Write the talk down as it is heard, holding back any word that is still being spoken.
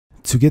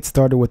To get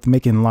started with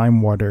making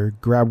lime water,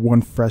 grab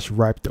one fresh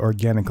ripe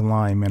organic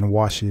lime and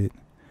wash it,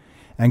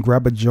 and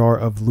grab a jar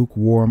of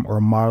lukewarm or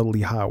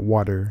mildly hot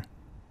water.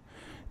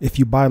 If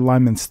you buy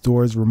lime in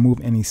stores, remove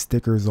any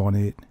stickers on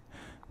it,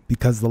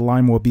 because the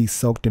lime will be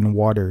soaked in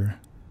water.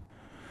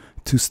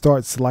 To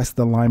start, slice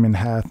the lime in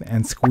half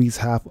and squeeze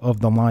half of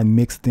the lime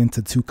mixed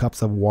into 2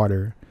 cups of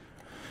water.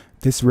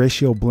 This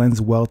ratio blends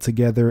well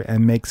together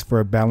and makes for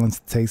a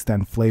balanced taste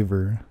and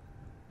flavor.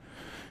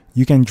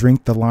 You can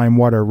drink the lime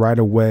water right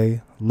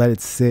away, let it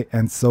sit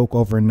and soak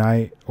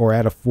overnight, or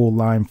add a full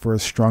lime for a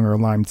stronger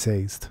lime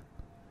taste.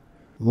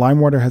 Lime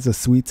water has a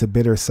sweet to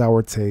bitter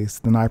sour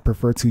taste, and I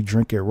prefer to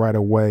drink it right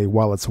away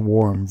while it's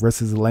warm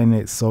versus letting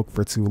it soak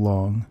for too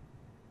long.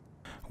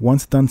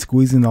 Once done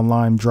squeezing the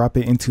lime, drop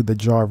it into the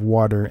jar of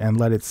water and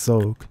let it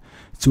soak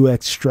to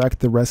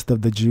extract the rest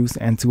of the juice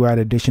and to add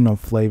additional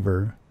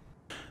flavor.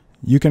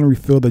 You can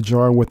refill the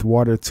jar with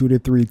water 2 to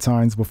 3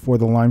 times before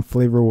the lime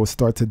flavor will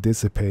start to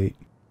dissipate.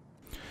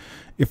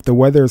 If the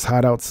weather is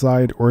hot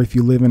outside or if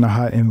you live in a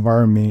hot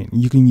environment,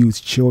 you can use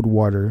chilled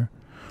water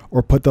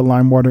or put the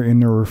lime water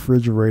in the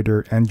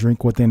refrigerator and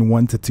drink within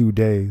 1 to 2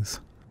 days.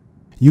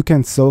 You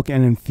can soak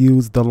and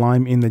infuse the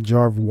lime in the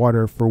jar of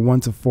water for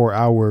 1 to 4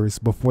 hours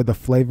before the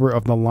flavor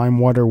of the lime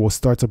water will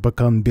start to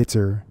become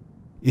bitter.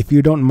 If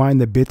you don't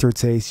mind the bitter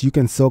taste, you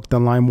can soak the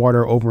lime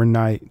water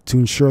overnight to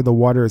ensure the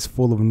water is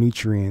full of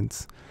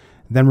nutrients.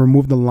 Then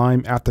remove the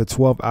lime after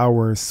 12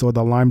 hours so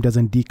the lime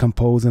doesn't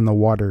decompose in the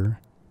water.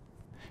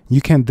 You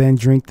can then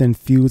drink the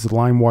infused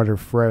lime water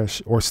fresh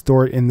or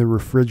store it in the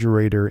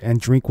refrigerator and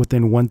drink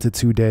within 1 to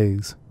 2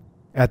 days.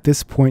 At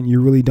this point,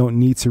 you really don't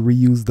need to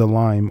reuse the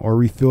lime or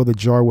refill the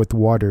jar with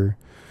water,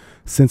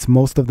 since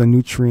most of the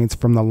nutrients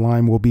from the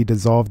lime will be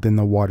dissolved in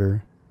the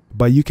water.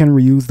 But you can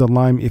reuse the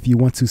lime if you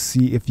want to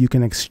see if you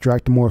can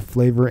extract more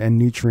flavor and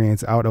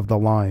nutrients out of the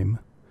lime.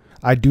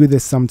 I do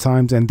this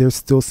sometimes and there's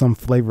still some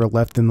flavor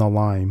left in the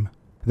lime.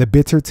 The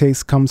bitter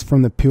taste comes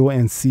from the peel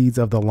and seeds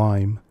of the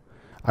lime.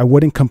 I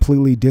wouldn't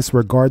completely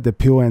disregard the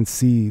peel and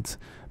seeds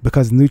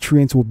because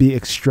nutrients will be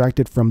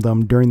extracted from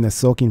them during the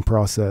soaking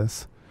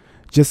process.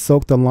 Just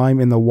soak the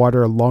lime in the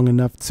water long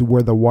enough to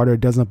where the water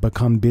doesn't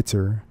become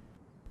bitter.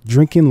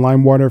 Drinking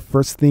lime water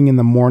first thing in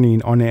the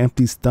morning on an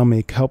empty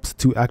stomach helps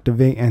to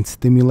activate and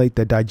stimulate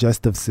the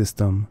digestive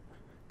system,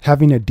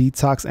 having a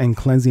detox and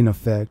cleansing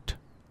effect,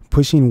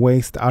 pushing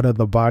waste out of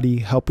the body,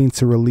 helping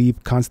to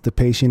relieve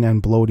constipation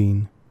and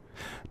bloating.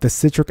 The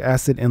citric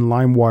acid in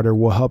lime water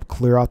will help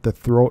clear out the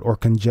throat or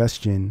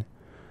congestion,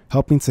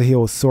 helping to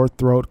heal sore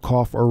throat,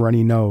 cough, or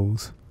runny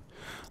nose.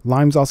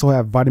 Limes also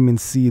have vitamin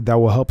C that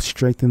will help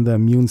strengthen the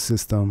immune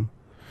system,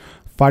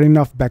 fighting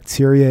off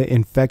bacteria,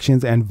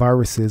 infections, and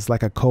viruses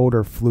like a cold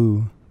or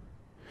flu.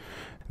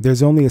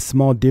 There's only a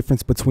small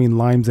difference between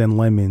limes and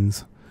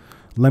lemons.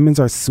 Lemons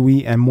are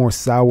sweet and more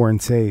sour in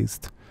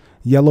taste,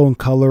 yellow in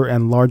color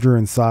and larger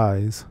in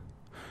size,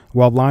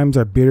 while limes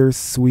are bitter,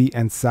 sweet,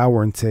 and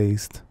sour in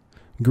taste,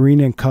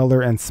 green in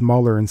color and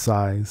smaller in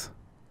size.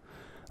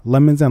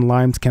 Lemons and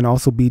limes can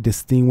also be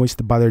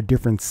distinguished by their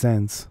different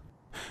scents.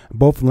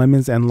 Both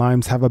lemons and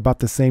limes have about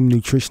the same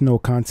nutritional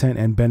content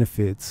and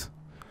benefits,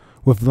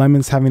 with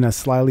lemons having a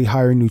slightly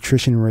higher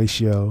nutrition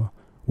ratio,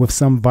 with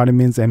some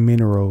vitamins and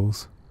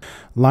minerals.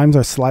 Limes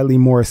are slightly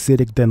more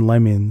acidic than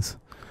lemons,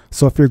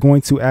 so if you're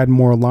going to add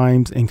more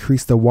limes,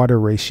 increase the water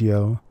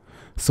ratio,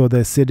 so the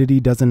acidity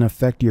doesn't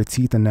affect your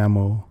teeth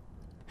enamel.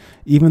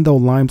 Even though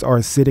limes are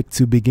acidic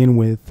to begin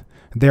with,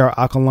 they are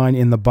alkaline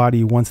in the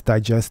body once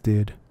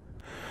digested.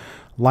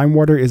 Lime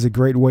water is a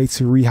great way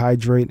to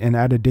rehydrate and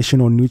add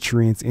additional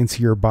nutrients into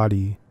your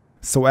body,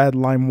 so add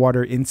lime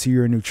water into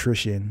your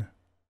nutrition.